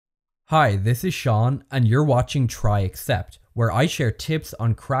Hi, this is Sean, and you're watching Try Accept, where I share tips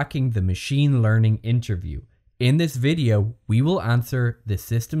on cracking the machine learning interview. In this video, we will answer the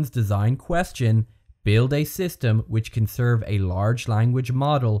systems design question, build a system which can serve a large language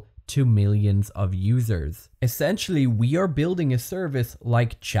model to millions of users. Essentially, we are building a service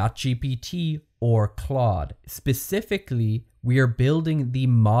like ChatGPT or Claude. Specifically, we are building the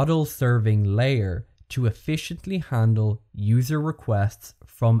model serving layer to efficiently handle user requests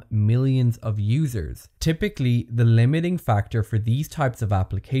from millions of users. Typically, the limiting factor for these types of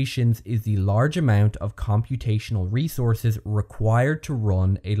applications is the large amount of computational resources required to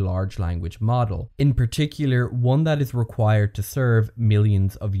run a large language model, in particular one that is required to serve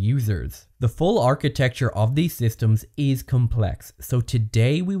millions of users. The full architecture of these systems is complex, so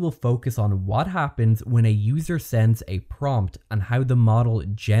today we will focus on what happens when a user sends a prompt and how the model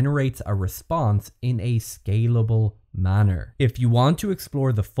generates a response in a scalable manner. If you want to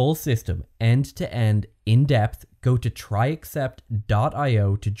explore the full system end to end in depth, go to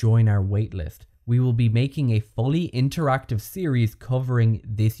tryaccept.io to join our waitlist. We will be making a fully interactive series covering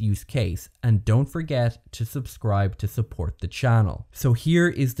this use case, and don't forget to subscribe to support the channel. So here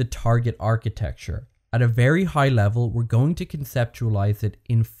is the target architecture. At a very high level, we're going to conceptualize it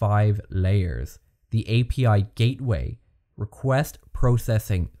in 5 layers: the API gateway, request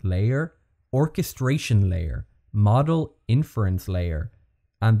processing layer, orchestration layer, model inference layer,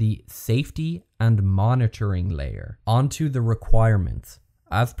 and the safety and monitoring layer. Onto the requirements.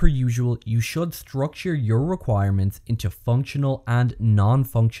 As per usual, you should structure your requirements into functional and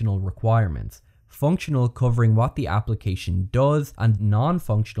non-functional requirements. Functional covering what the application does, and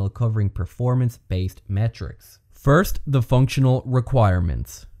non-functional covering performance-based metrics. First, the functional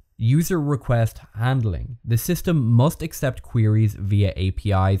requirements. User request handling. The system must accept queries via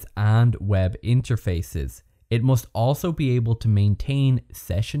APIs and web interfaces. It must also be able to maintain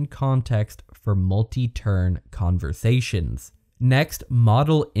session context for multi-turn conversations. Next,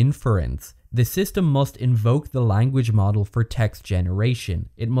 model inference. The system must invoke the language model for text generation.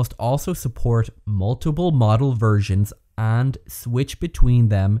 It must also support multiple model versions and switch between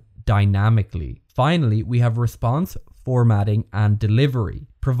them dynamically. Finally, we have response formatting and delivery.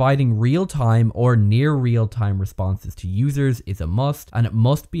 Providing real-time or near real-time responses to users is a must, and it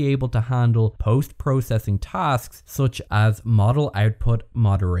must be able to handle post-processing tasks such as model output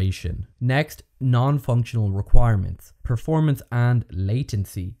moderation. Next, non-functional requirements. Performance and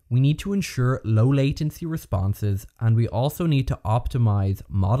latency. We need to ensure low latency responses, and we also need to optimize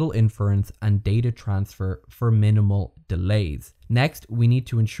model inference and data transfer for minimal delays. Next, we need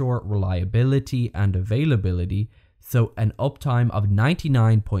to ensure reliability and availability, so an uptime of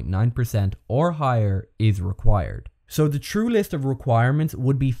 99.9% or higher is required. So the true list of requirements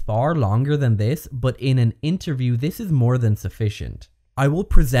would be far longer than this, but in an interview this is more than sufficient. I will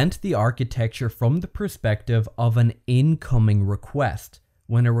present the architecture from the perspective of an incoming request.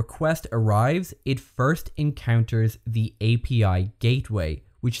 When a request arrives, it first encounters the API gateway,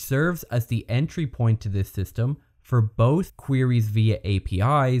 which serves as the entry point to this system for both queries via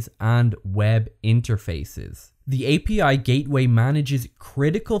APIs and web interfaces. The API gateway manages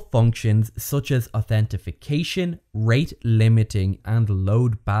critical functions such as authentication, rate limiting, and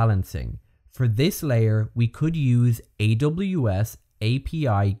load balancing. For this layer, we could use AWS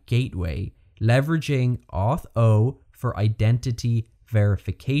API Gateway, leveraging Auth0 for identity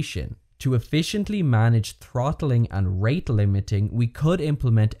verification. To efficiently manage throttling and rate limiting, we could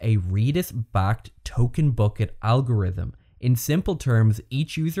implement a Redis-backed token bucket algorithm. In simple terms,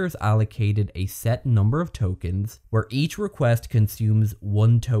 each user is allocated a set number of tokens, where each request consumes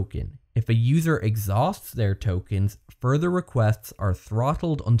 1 token. If a user exhausts their tokens, further requests are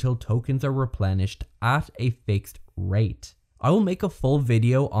throttled until tokens are replenished at a fixed rate. I will make a full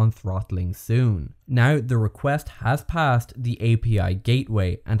video on throttling soon. Now the request has passed the API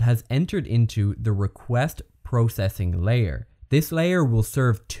gateway and has entered into the request processing layer. This layer will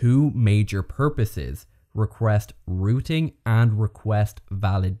serve 2 major purposes: request routing and request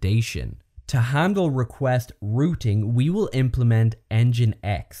validation. To handle request routing, we will implement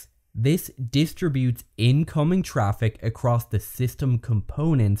Nginx. This distributes incoming traffic across the system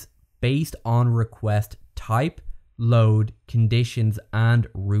components based on request type, load, conditions, and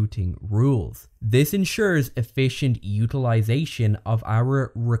routing rules. This ensures efficient utilization of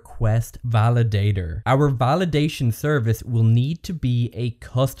our request validator. Our validation service will need to be a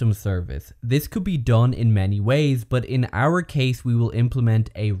custom service. This could be done in many ways, but in our case, we will implement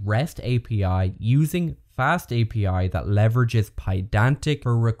a REST API using Fast API that leverages Pydantic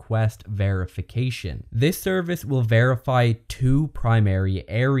for request verification. This service will verify 2 primary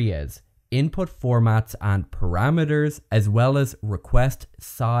areas: input formats and parameters, as well as request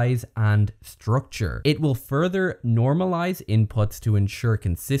size and structure. It will further normalize inputs to ensure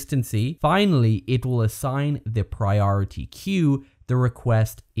consistency. Finally, it will assign the priority queue the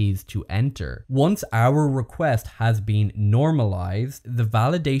request is to enter. Once our request has been normalized, the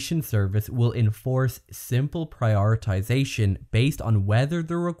validation service will enforce simple prioritization based on whether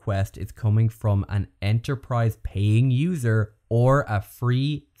the request is coming from an enterprise paying user or a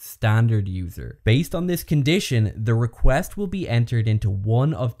free standard user. Based on this condition, the request will be entered into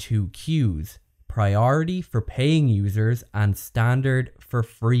one of two queues: priority for paying users and standard for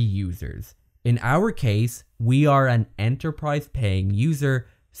free users. In our case, we are an enterprise paying user,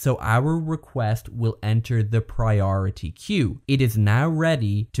 so our request will enter the priority queue. It is now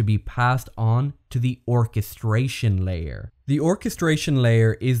ready to be passed on to the orchestration layer. The orchestration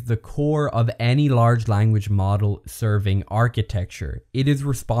layer is the core of any large language model serving architecture. It is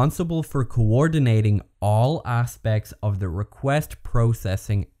responsible for coordinating all aspects of the request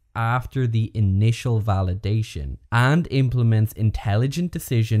processing after the initial validation, and implements intelligent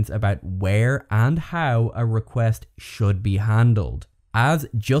decisions about where and how a request should be handled. As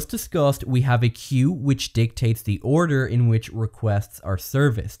just discussed, we have a queue which dictates the order in which requests are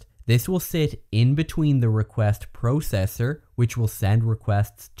serviced. This will sit in between the request processor, which will send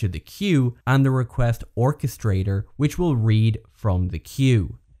requests to the queue, and the request orchestrator, which will read from the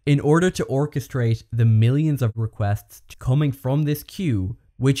queue. In order to orchestrate the millions of requests coming from this queue,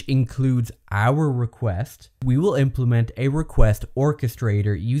 which includes our request, we will implement a request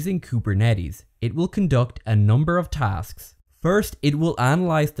orchestrator using Kubernetes. It will conduct a number of tasks. First, it will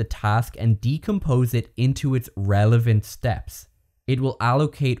analyze the task and decompose it into its relevant steps. It will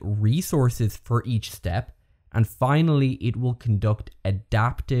allocate resources for each step, and finally, it will conduct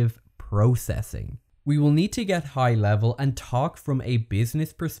adaptive processing. We will need to get high level and talk from a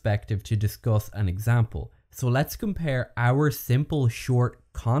business perspective to discuss an example. So let's compare our simple short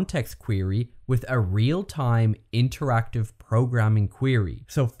context query with a real-time interactive programming query.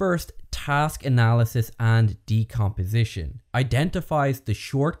 So first, task analysis and decomposition identifies the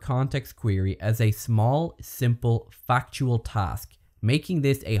short context query as a small, simple, factual task, making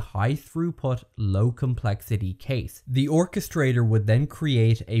this a high throughput, low complexity case. The orchestrator would then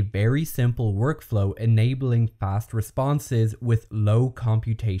create a very simple workflow enabling fast responses with low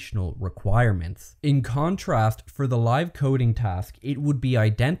computational requirements. In contrast, for the live coding task, it would be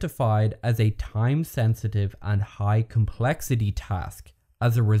identified as a time-sensitive and high complexity task.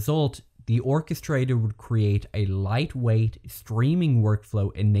 As a result, the orchestrator would create a lightweight streaming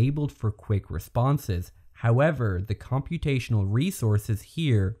workflow enabled for quick responses. However, the computational resources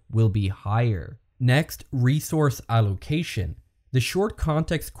here will be higher. Next, resource allocation. The short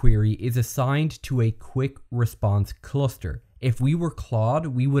context query is assigned to a quick response cluster. If we were Claude,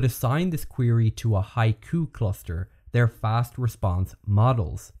 we would assign this query to a Haiku cluster, their fast response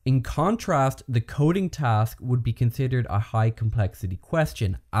models. In contrast, the coding task would be considered a high complexity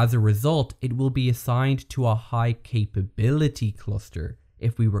question. As a result, it will be assigned to a high capability cluster.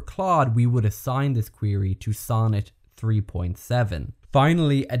 If we were Claude, we would assign this query to Sonnet 3.7.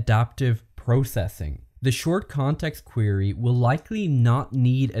 Finally, adaptive processing. The short context query will likely not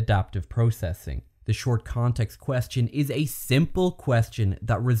need adaptive processing. The short context question is a simple question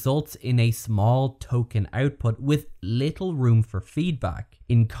that results in a small token output with little room for feedback.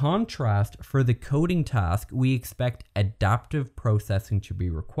 In contrast, for the coding task, we expect adaptive processing to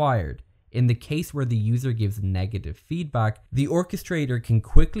be required. In the case where the user gives negative feedback, the orchestrator can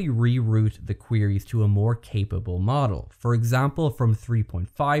quickly reroute the queries to a more capable model, for example from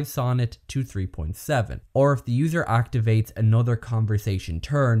 3.5 Sonnet to 3.7. Or if the user activates another conversation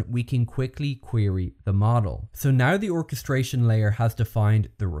turn, we can quickly query the model. So now the orchestration layer has defined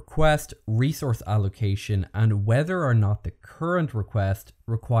the request, resource allocation, and whether or not the current request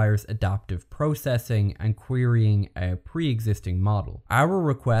requires adaptive processing and querying a pre-existing model. Our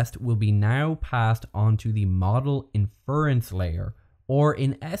request will be now passed onto the model inference layer, or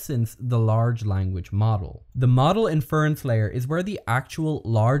in essence, the large language model. The model inference layer is where the actual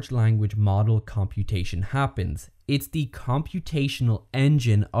large language model computation happens. It's the computational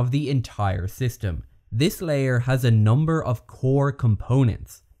engine of the entire system. This layer has a number of core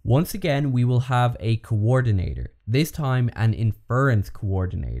components. Once again, we will have a coordinator, this time an inference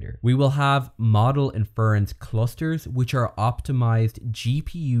coordinator. We will have model inference clusters, which are optimized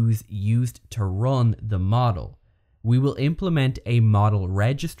GPUs used to run the model. We will implement a model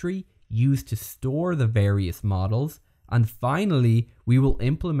registry used to store the various models. And finally, we will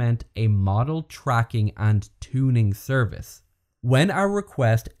implement a model tracking and tuning service. When our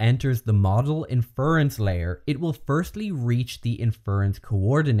request enters the model inference layer, it will firstly reach the inference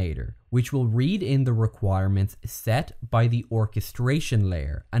coordinator, which will read in the requirements set by the orchestration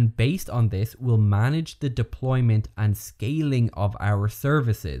layer, and based on this will manage the deployment and scaling of our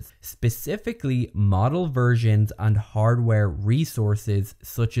services, specifically model versions and hardware resources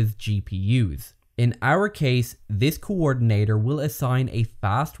such as GPUs. In our case, this coordinator will assign a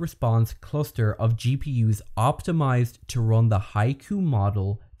fast response cluster of GPUs optimized to run the Haiku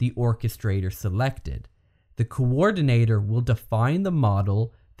model the orchestrator selected. The coordinator will define the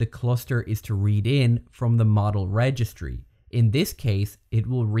model the cluster is to read in from the model registry. In this case, it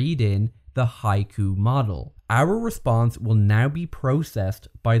will read in the Haiku model. Our response will now be processed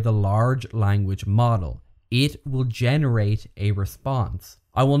by the large language model. It will generate a response.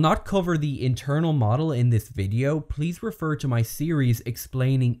 I will not cover the internal model in this video. Please refer to my series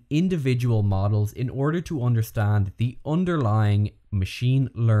explaining individual models in order to understand the underlying machine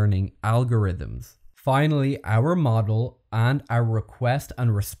learning algorithms. Finally, our model and our request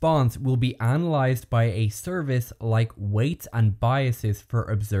and response will be analyzed by a service like weights and biases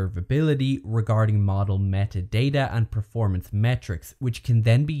for observability regarding model metadata and performance metrics, which can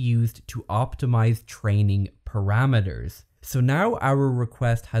then be used to optimize training parameters. So now our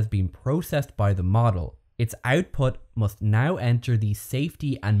request has been processed by the model. Its output must now enter the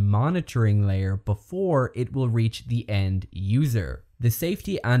safety and monitoring layer before it will reach the end user. The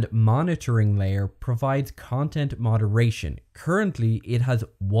safety and monitoring layer provides content moderation. Currently, it has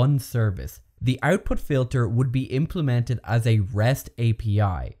one service. The output filter would be implemented as a REST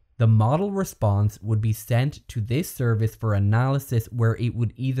API. The model response would be sent to this service for analysis, where it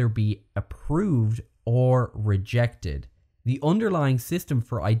would either be approved or rejected. The underlying system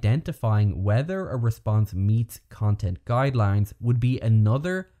for identifying whether a response meets content guidelines would be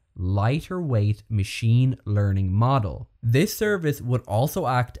another lighter weight machine learning model. This service would also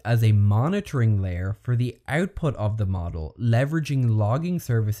act as a monitoring layer for the output of the model, leveraging logging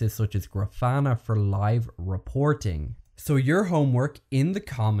services such as Grafana for live reporting. So your homework in the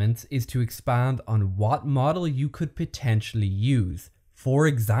comments is to expand on what model you could potentially use. For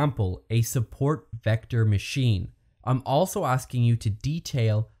example, a support vector machine. I'm also asking you to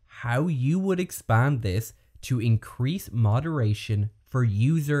detail how you would expand this to increase moderation for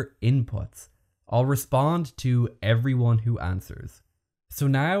user inputs. I'll respond to everyone who answers. So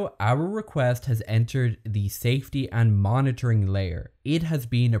now our request has entered the safety and monitoring layer. It has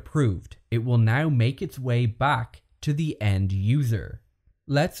been approved. It will now make its way back to the end user.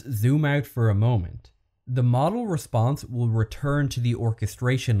 Let's zoom out for a moment. The model response will return to the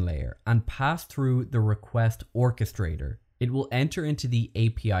orchestration layer and pass through the request orchestrator. It will enter into the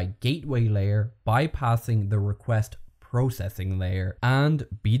API gateway layer, bypassing the request processing layer, and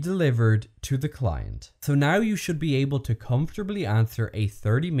be delivered to the client. So now you should be able to comfortably answer a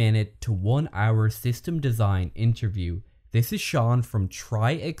 30-minute to 1-hour system design interview. This is Sean from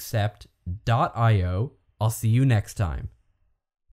tryaccept.io. I'll see you next time.